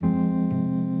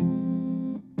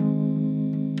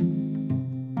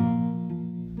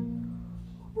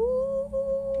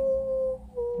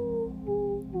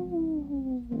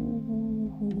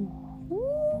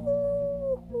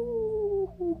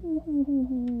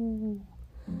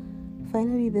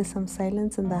finally there's some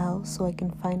silence in the house, so I can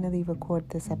finally record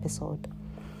this episode.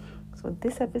 So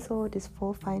this episode is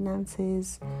for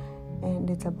finances, and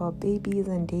it's about babies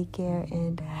and daycare,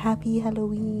 and happy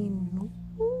Halloween.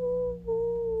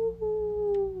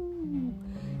 Ooh.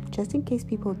 Just in case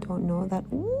people don't know, that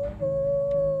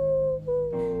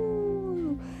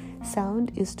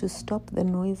sound is to stop the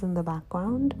noise in the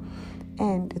background,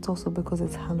 and it's also because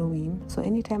it's Halloween. So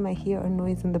anytime I hear a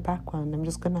noise in the background, I'm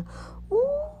just gonna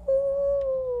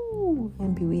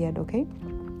and be weird, okay?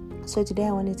 So today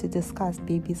I wanted to discuss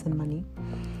babies and money.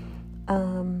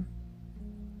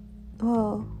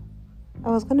 Well, I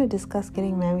was gonna discuss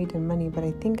getting married and money, but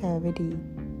I think I already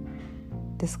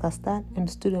discussed that, and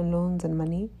student loans and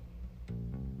money.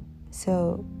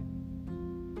 So,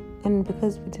 and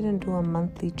because we didn't do a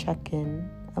monthly check-in,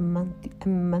 a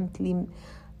mid-month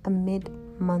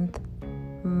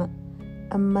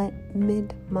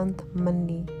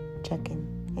monthly check-in.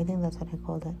 I think that's what I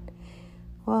called it.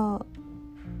 Well,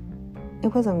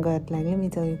 it wasn't good. Like, let me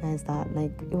tell you guys that.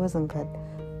 Like, it wasn't good.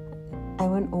 I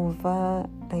went over,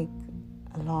 like,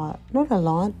 a lot. Not a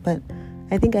lot, but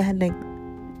I think I had, like,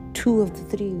 2 of the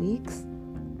 3 weeks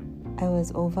I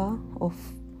was over. Of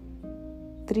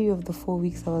 3 of the 4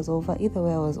 weeks I was over. Either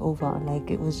way, I was over. Like,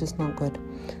 it was just not good.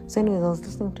 So anyways, I was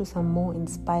listening to some more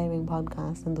inspiring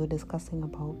podcasts, and they were discussing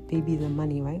about babies and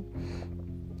money, right?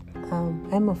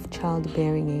 I'm of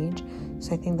childbearing age,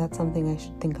 so I think that's something I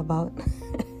should think about.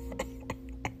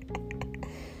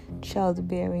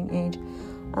 Childbearing age.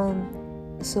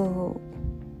 So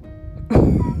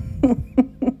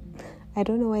I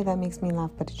don't know why that makes me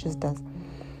laugh, but it just does.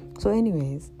 So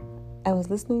anyways, I was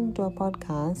listening to a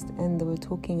podcast, and they were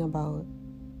talking about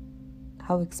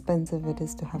how expensive it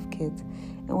is to have kids.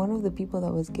 And one of the people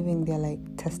that was giving their, like,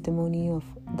 testimony of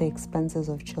the expenses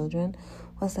of children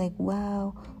was like,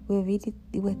 wow, we're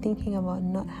thinking about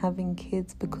not having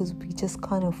kids because we just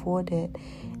can't afford it.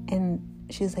 And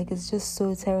she's like, it's just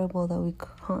so terrible that we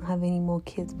can't have any more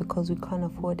kids because we can't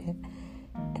afford it.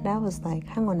 And I was like,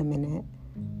 hang on a minute.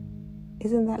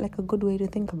 Isn't that like a good way to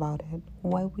think about it?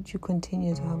 Why would you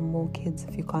continue to have more kids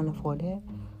if you can't afford it?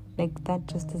 Like, that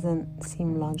just doesn't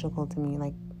seem logical to me.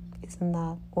 Like, isn't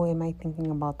that, or am I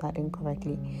thinking about that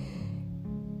incorrectly?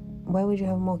 Why would you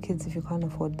have more kids if you can't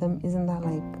afford them? Isn't that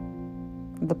like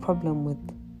the problem with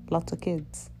lots of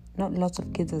kids? Not lots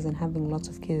of kids as in having lots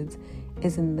of kids,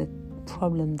 isn't the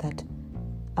problem that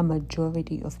a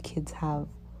majority of kids have,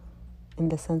 in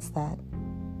the sense that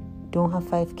don't have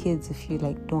 5 kids if you,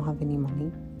 like, don't have any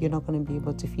money. You're not going to be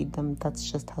able to feed them. That's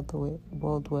just how the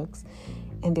world works.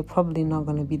 And they're probably not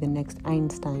going to be the next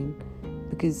Einstein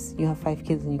because you have 5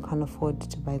 kids and you can't afford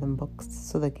to buy them books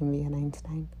so they can be an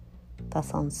Einstein. That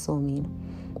sounds so mean.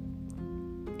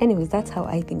 Anyways, that's how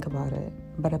I think about it.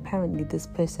 But apparently this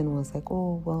person was like,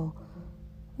 oh, well,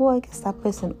 I guess that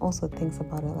person also thinks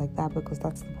about it like that, because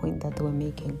that's the point that they were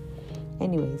making.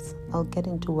 Anyways, I'll get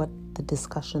into what the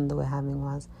discussion they were having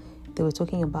was. They were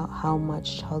talking about how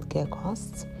much childcare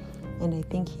costs, and I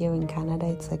think here in Canada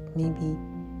it's like maybe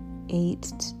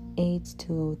 $800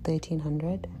 to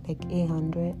 $1,300, like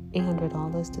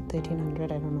 $800 to $1,300. I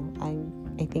don't know.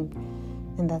 I think,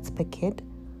 and that's per kid.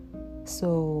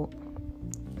 So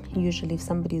usually if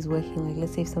somebody's working, like,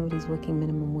 let's say if somebody's working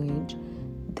minimum wage,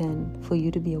 then for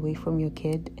you to be away from your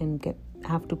kid and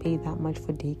have to pay that much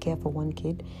for daycare for one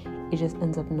kid, it just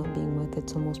ends up not being worth it.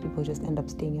 So most people just end up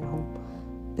staying at home,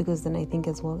 because then I think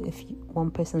as well, if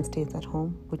one person stays at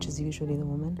home, which is usually the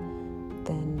woman,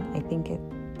 then I think it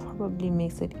probably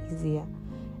makes it easier.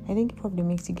 I think it probably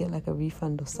makes you get like a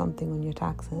refund or something on your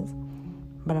taxes,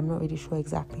 but I'm not really sure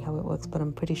exactly how it works, but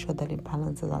I'm pretty sure that it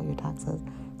balances out your taxes.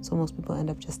 So most people end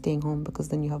up just staying home, because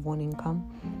then you have one income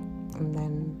and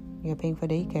then you're paying for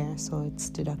daycare, so it's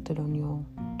deducted on your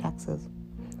taxes.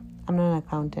 I'm not an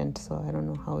accountant, so I don't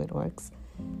know how it works.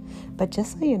 But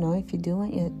just so you know, if you do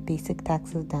want your basic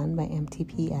taxes done by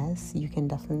MTPS, you can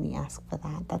definitely ask for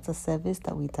that. That's a service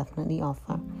that we definitely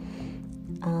offer.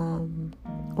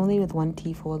 Only with one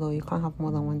T4 though, you can't have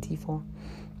more than one T4.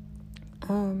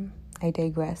 I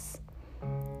digress.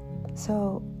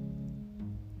 So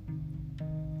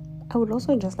I would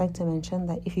also just like to mention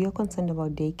that if you're concerned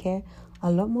about daycare, a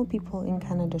lot more people in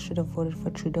Canada should have voted for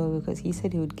Trudeau, because he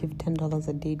said he would give $10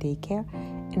 a day daycare,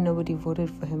 and nobody voted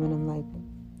for him. And I'm like,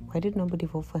 why did nobody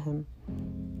vote for him?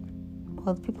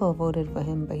 Well, people voted for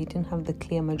him, but he didn't have the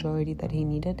clear majority that he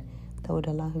needed that would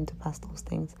allow him to pass those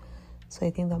things. So I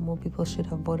think that more people should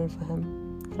have voted for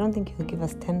him. I don't think he'll give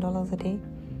us $10 a day,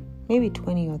 maybe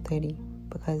 20 or 30,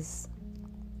 because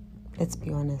let's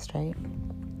be honest, right?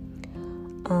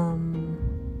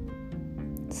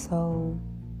 So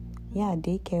yeah,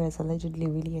 daycare is allegedly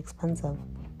really expensive,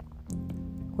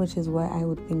 which is why I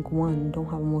would think, one, don't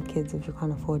have more kids if you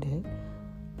can't afford it.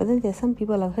 But then there's some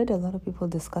people, I've heard a lot of people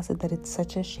discuss it, that it's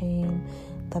such a shame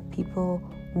that people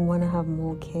want to have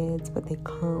more kids but they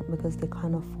can't because they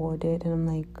can't afford it. And I'm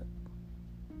like,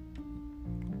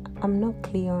 I'm not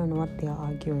clear on what they're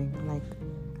arguing. Like,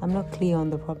 I'm not clear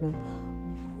on the problem.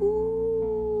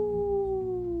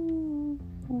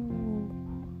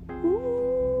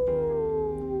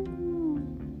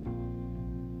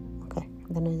 Okay,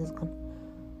 the noise is gone.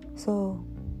 So,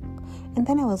 and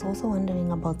then I was also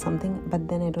wondering about something, but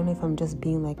then I don't know if I'm just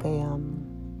being like a,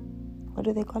 what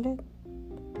do they call it?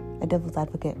 A devil's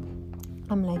advocate.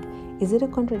 I'm like, is it a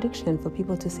contradiction for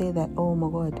people to say that, oh my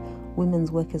God,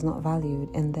 women's work is not valued,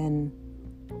 and then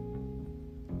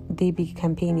they be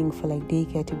campaigning for like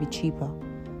daycare to be cheaper?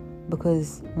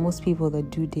 Because most people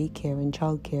that do daycare and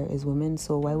childcare is women,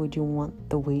 so why would you want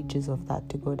the wages of that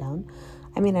to go down?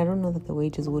 I mean, I don't know that the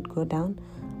wages would go down.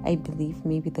 I believe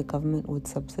maybe the government would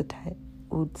subsidize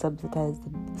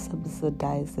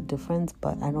the difference,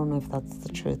 but I don't know if that's the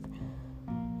truth.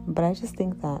 But I just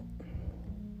think that,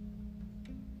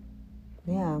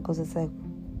 yeah, because it's like,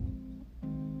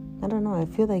 I don't know, I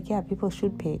feel like, yeah, people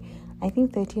should pay. I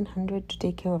think $1,300 to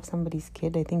take care of somebody's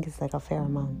kid, I think is like a fair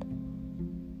amount.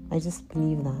 I just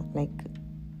believe that, like,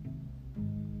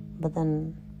 but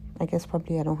then I guess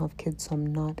probably I don't have kids, so I'm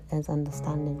not as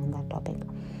understanding on that topic.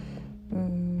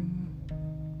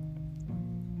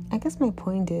 I guess my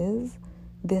point is,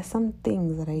 there's some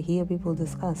things that I hear people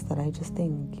discuss that I just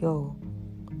think, yo,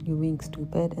 you're being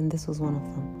stupid, and this was one of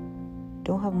them.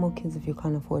 Don't have more kids if you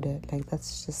can't afford it. Like,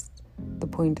 that's just the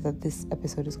point that this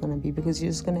episode is going to be, because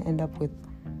you're just going to end up with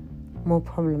more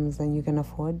problems than you can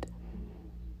afford,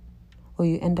 or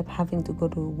you end up having to go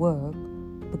to work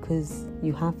because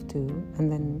you have to, and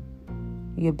then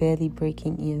you're barely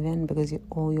breaking even because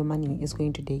all your money is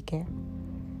going to daycare.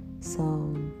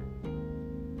 So,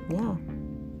 yeah.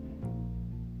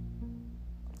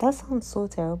 That sounds so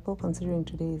terrible considering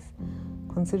today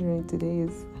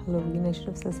is Halloween. I should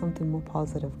have said something more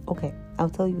positive. Okay, I'll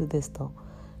tell you this though.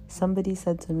 Somebody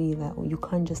said to me that you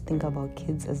can't just think about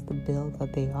kids as the bill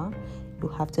that they are. You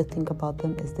have to think about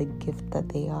them as the gift that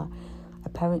they are.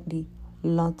 Apparently,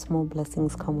 lots more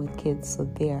blessings come with kids. So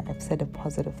there, I've said a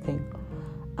positive thing.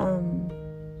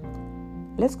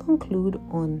 Let's conclude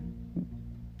on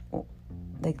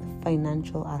like the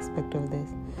financial aspect of this.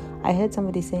 I heard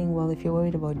somebody saying, well, if you're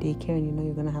worried about daycare and you know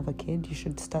you're going to have a kid, you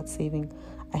should start saving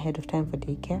ahead of time for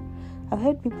daycare. I've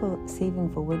heard people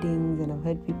saving for weddings, and I've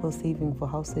heard people saving for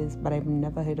houses, but I've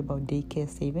never heard about daycare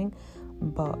saving.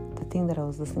 But the thing that I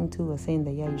was listening to was saying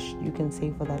that, yeah, you can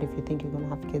save for that if you think you're going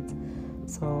to have kids.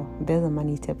 So there's a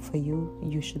money tip for you.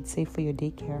 You should save for your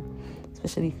daycare,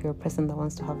 especially if you're a person that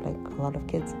wants to have like a lot of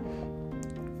kids.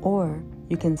 Or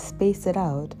you can space it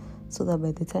out so that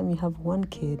by the time you have one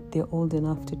kid, they're old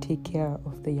enough to take care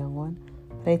of the young one.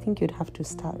 But I think you'd have to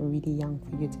start really young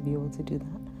for you to be able to do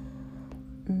that.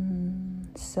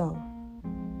 So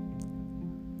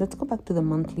let's go back to the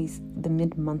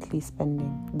mid-monthly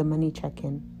spending, the money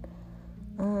check-in.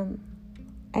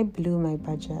 I blew my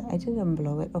budget. I didn't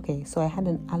blow it. Okay, so I had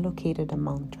an allocated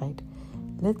amount, right?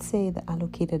 Let's say the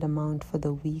allocated amount for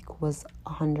the week was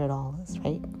 $100,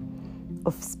 right?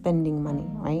 Of spending money,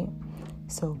 right?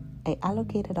 So I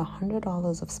allocated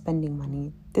 $100 of spending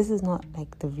money. This is not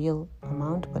like the real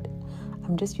amount, but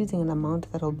I'm just using an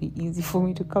amount that'll be easy for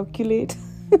me to calculate.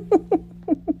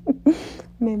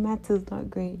 My math is not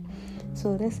great.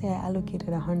 So let's say I allocated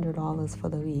 $100 for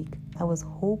the week. I was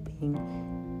hoping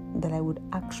that I would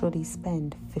actually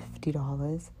spend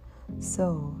 $50.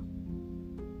 So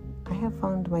I have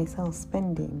found myself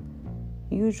spending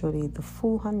usually the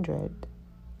full 100,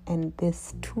 and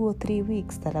this 2 or 3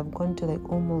 weeks that I've gone to like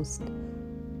almost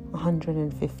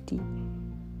 150.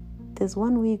 There's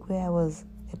one week where I was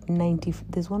at 90.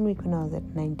 There's one week when I was at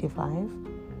 95,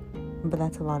 but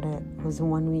that's about it. It was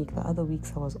 1 week. The other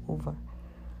weeks I was over.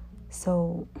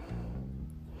 So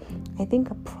I think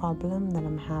a problem that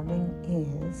I'm having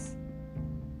is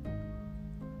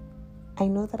I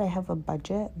know that I have a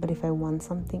budget, but if I want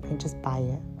something, I just buy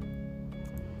it.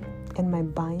 And my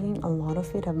buying, a lot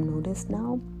of it I've noticed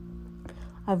now,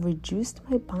 I've reduced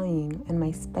my buying and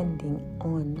my spending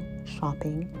on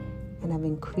shopping, and I've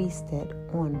increased it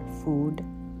on food.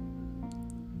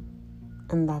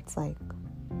 And that's like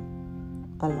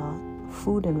a lot.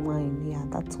 Food and wine, yeah,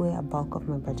 that's where a bulk of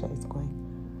my budget is going.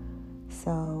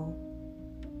 So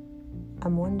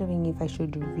I'm wondering if I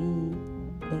should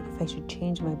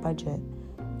change my budget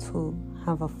to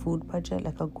have a food budget,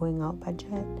 like a going out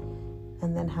budget,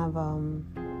 and then have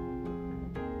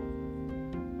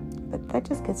But that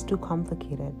just gets too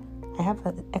complicated. I have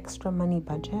an extra money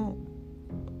budget,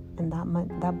 and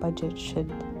that budget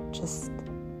should just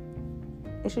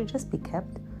be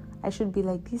kept. I should be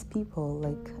like these people.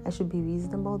 Like, I should be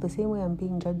reasonable. The same way I'm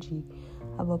being judgy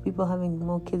about people having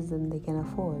more kids than they can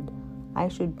afford. I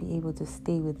should be able to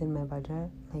stay within my budget.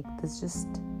 Like, there's just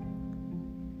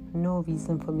no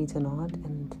reason for me to not.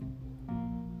 And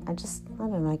I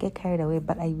don't know, I get carried away.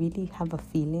 But I really have a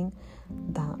feeling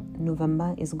that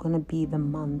November is going to be the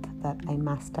month that I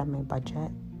master my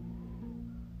budget.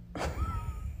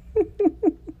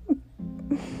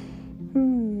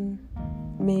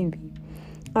 Maybe.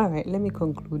 All right, let me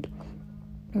conclude.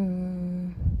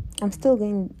 I'm still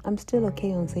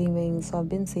okay on saving. So I've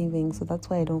been saving, so that's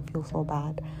why I don't feel so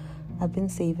bad. I've been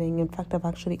saving. In fact, I've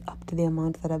actually upped the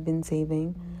amount that I've been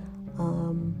saving.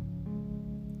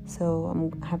 So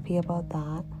I'm happy about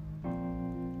that.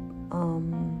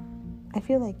 I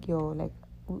feel like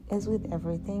as with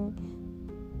everything,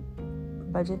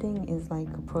 budgeting is like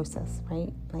a process,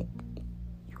 right? Like,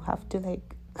 you have to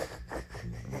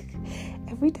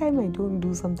every time I don't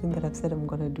do something that I've said I'm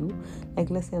gonna do, like,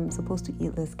 let's say I'm supposed to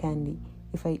eat less candy.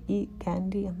 If I eat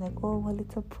candy, I'm like, oh, well,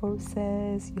 it's a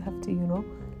process. You have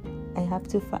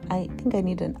to, I think I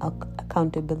need an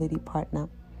accountability partner.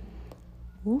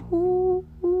 Ooh.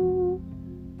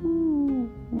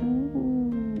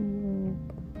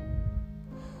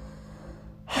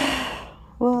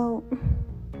 Well,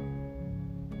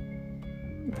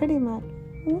 pretty much.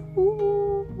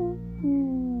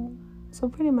 So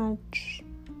pretty much,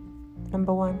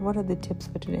 number one, what are the tips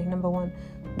for today? Number one,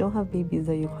 don't have babies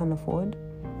that you can't afford.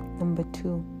 Number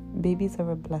two, babies are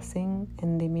a blessing,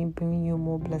 and they may bring you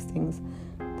more blessings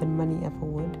than money ever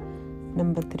would.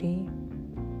 Number three,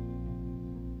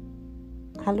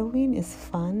 Halloween is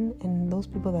fun, and those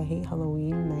people that hate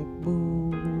Halloween, like, boo.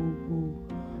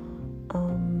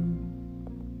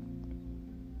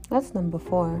 That's number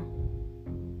four.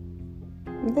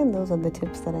 And then those are the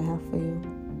tips that I have for you.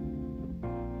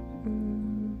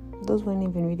 Those weren't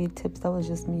even really tips. That was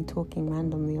just me talking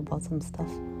randomly about some stuff.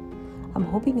 I'm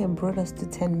hoping I brought us to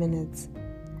 10 minutes.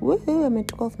 Woohoo, I'm at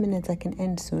 12 minutes. I can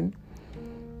end soon.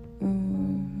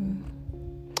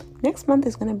 Next month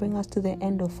is going to bring us to the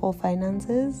end of Full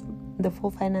Finances, the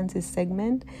Full Finances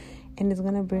segment. And it's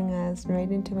going to bring us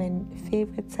right into my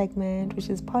favorite segment, which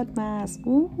is Podmas.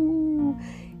 Woohoo!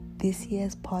 This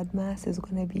year's Podmas is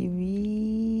going to be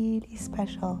really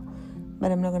special.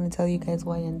 But I'm not going to tell you guys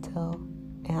why until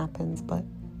it happens. But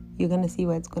you're going to see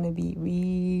why it's going to be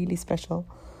really special.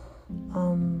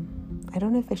 I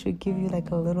don't know if I should give you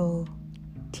like a little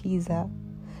teaser.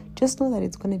 Just know that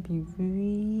it's going to be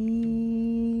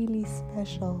really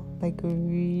special. Like,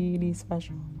 really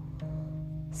special.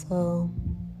 So,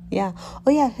 yeah.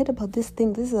 Oh yeah, I heard about this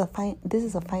thing. This is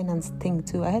a finance thing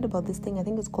too. I heard about this thing. I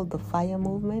think it's called the FIRE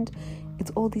movement. It's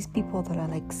all these people that are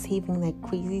like saving like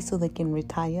crazy so they can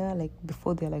retire like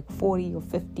before they're like 40 or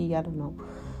 50. I don't know.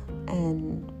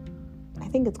 And I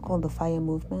think it's called the FIRE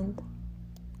movement.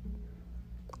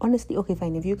 Honestly, okay,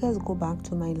 fine. If you guys go back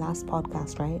to my last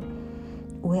podcast, right,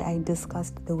 where I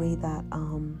discussed the way that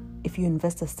if you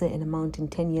invest a certain amount in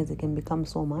 10 years, it can become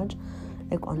so much.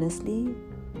 Like, honestly,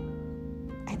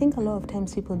 I think a lot of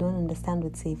times people don't understand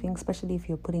with saving, especially if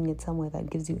you're putting it somewhere that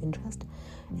gives you interest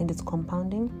and it's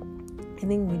compounding. I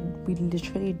think we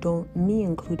literally don't, me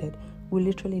included, we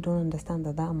literally don't understand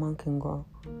that amount can grow.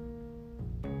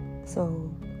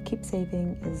 So keep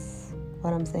saving is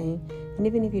what I'm saying. And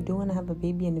even if you do want to have a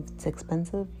baby and if it's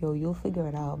expensive, you'll figure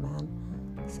it out, man.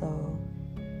 So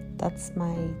that's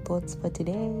my thoughts for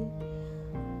today.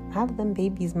 Have them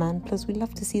babies, man. Plus, we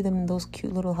love to see them in those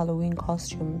cute little Halloween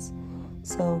costumes.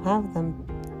 So have them.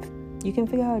 You can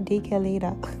figure out daycare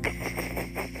later.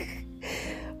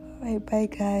 Alright, bye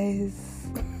guys.